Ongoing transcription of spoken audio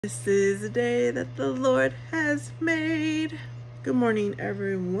This is the day that the Lord has made. Good morning,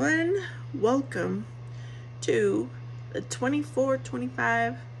 everyone. Welcome to the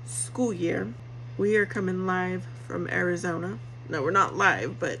 24-25 school year. We are coming live from Arizona. No, we're not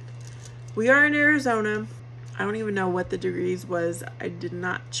live, but we are in Arizona. I don't even know what the degrees was. I did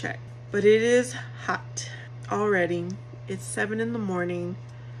not check, but it is hot already. It's 7 in the morning.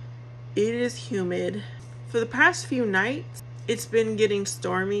 It is humid. For the past few nights, it's been getting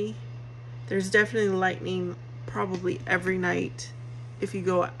stormy. There's definitely lightning probably every night. If you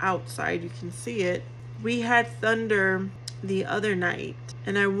go outside, you can see it. We had thunder the other night,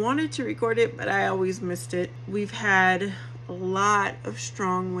 and I wanted to record it, but I always missed it. We've had a lot of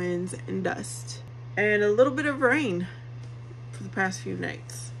strong winds and dust, and a little bit of rain for the past few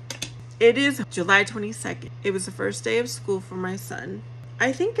nights. It is July 22nd. It was the first day of school for my son.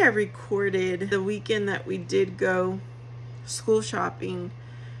 I think I recorded the weekend that we did go school shopping,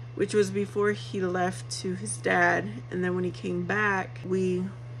 which was before he left to his dad, and then when he came back we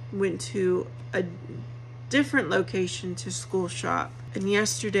went to a different location to school shop. And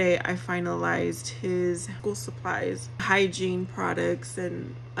yesterday I finalized his school supplies, hygiene products,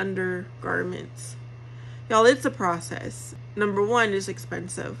 and undergarments. Y'all, it's a process. Number one, it's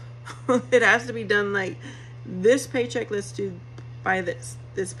expensive. It has to be done like this paycheck, let's do buy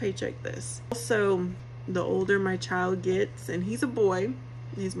this paycheck, this. Also, the older my child gets, and he's a boy,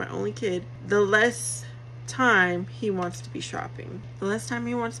 he's my only kid, the less time he wants to be shopping, the less time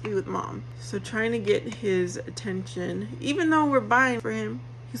he wants to be with mom. So trying to get his attention, even though we're buying for him,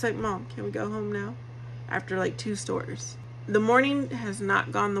 he's like, Mom, can we go home now? After like 2 stores. The morning has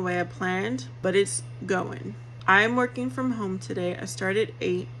not gone the way I planned, but it's going. I'm working from home today. I started at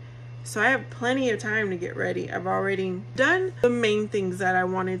 8, so I have plenty of time to get ready. I've already done the main things that I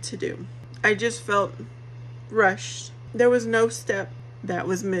wanted to do. I just felt rushed. There was no step that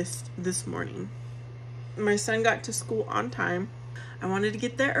was missed this morning. My son got to school on time. I wanted to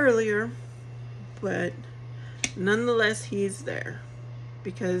get there earlier, but nonetheless he's there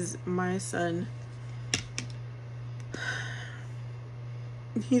because my son,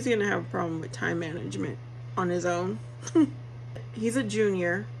 he's gonna have a problem with time management on his own. He's a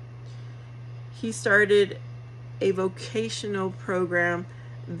junior. He started a vocational program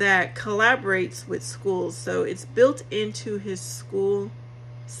that collaborates with schools, so it's built into his school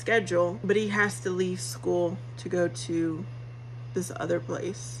schedule, but he has to leave school to go to this other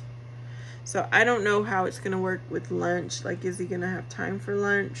place. So I don't know how it's gonna work with lunch. Like, is he gonna have time for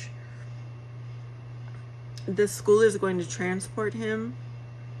lunch? The school is going to transport him,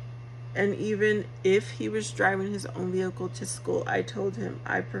 and even if he was driving his own vehicle to school, I told him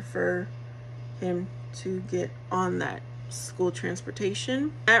I prefer him to get on that school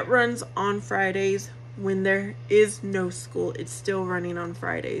transportation. That runs on Fridays. When there is no school, it's still running on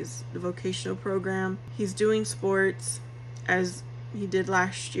Fridays. The vocational program, he's doing sports as he did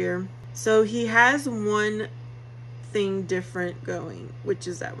last year, so he has one thing different going, which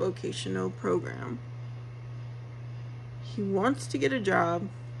is that vocational program. He wants to get a job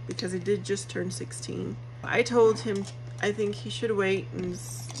because he did just turn 16. I told him I think he should wait and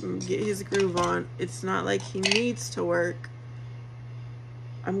get his groove on. It's not like he needs to work.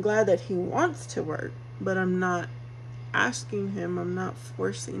 I'm glad that he wants to work, but I'm not asking him, I'm not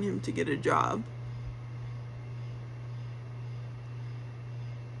forcing him to get a job.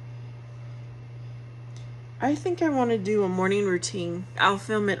 I think I want to do a morning routine. I'll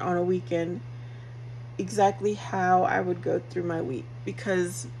film it on a weekend, exactly how I would go through my week,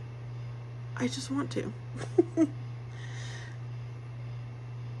 because I just want to.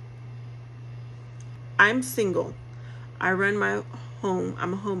 I'm single. I run my home.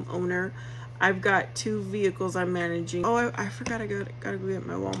 I'm a homeowner. I've got 2 vehicles I'm managing. Oh, I forgot I gotta go get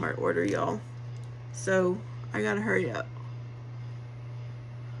my Walmart order, y'all. So I gotta hurry up.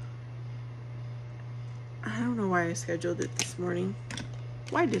 I don't know why I scheduled it this morning.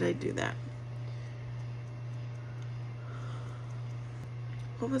 Why did I do that?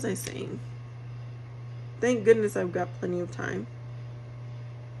 What was I saying? Thank goodness I've got plenty of time.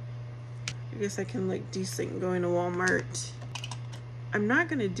 I guess I can look decent going to Walmart. I'm not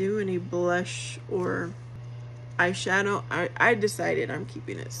gonna do any blush or eyeshadow. I decided I'm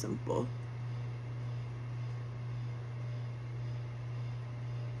keeping it simple.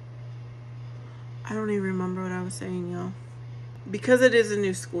 I don't even remember what I was saying, y'all. Because it is a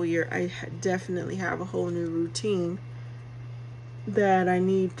new school year, I definitely have a whole new routine that I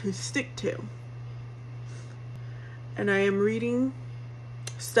need to stick to. And I am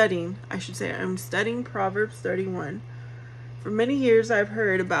studying, I should say, I'm studying Proverbs 31. For many years I've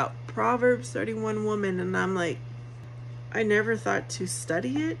heard about Proverbs 31 woman, and I'm like, I never thought to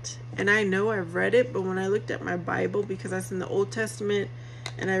study it, and I know I've read it, but when I looked at my Bible, because that's in the Old Testament,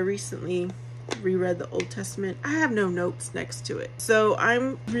 and I recently reread the Old Testament, I have no notes next to it. So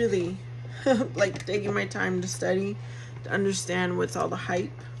I'm really like taking my time to study, to understand what's all the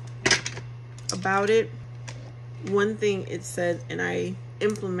hype about it. One thing it said, and I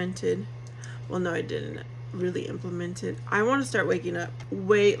implemented, well, no, I didn't really implement it. I want to start waking up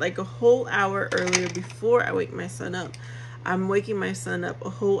like a whole hour earlier before I wake my son up. I'm waking my son up a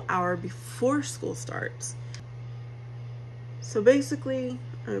whole hour before school starts. So basically,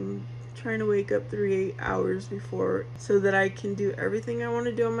 I'm trying to wake up 3 hours before so that I can do everything I want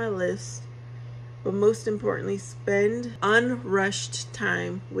to do on my list, but most importantly, spend unrushed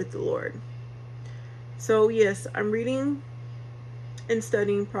time with the Lord. So yes, I'm reading and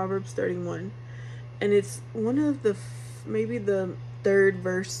studying Proverbs 31, and it's one of the maybe the third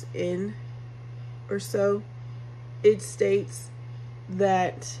verse in or so. It states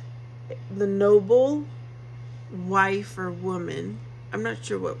that the noble wife or woman, I'm not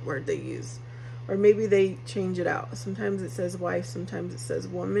sure what word they use, or maybe they change it out. Sometimes it says wife, sometimes it says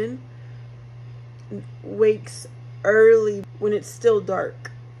woman, wakes early when it's still dark.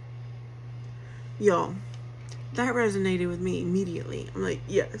 Y'all, that resonated with me immediately. I'm like,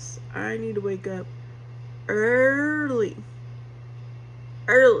 yes, I need to wake up early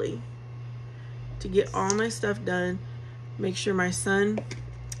to get all my stuff done, make sure my son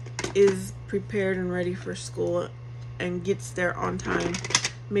is prepared and ready for school and gets there on time,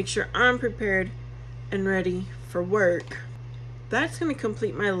 make sure I'm prepared and ready for work. That's going to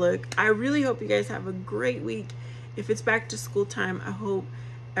complete my look. I really hope you guys have a great week. If it's back to school time, I hope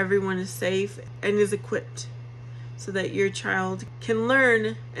everyone is safe and is equipped so that your child can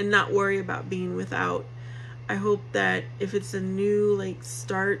learn and not worry about being without. I hope that if it's a new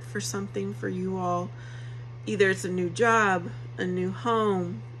start for something for you all, either it's a new job, a new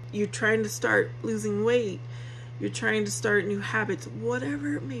home, you're trying to start losing weight, you're trying to start new habits,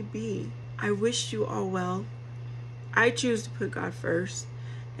 whatever it may be, I wish you all well. I choose to put God first,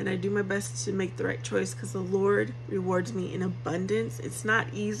 and I do my best to make the right choice because the Lord rewards me in abundance. It's not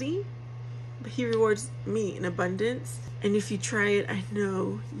easy, but He rewards me in abundance. And if you try it, I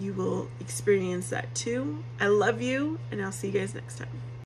know you will experience that too. I love you, and I'll see you guys next time.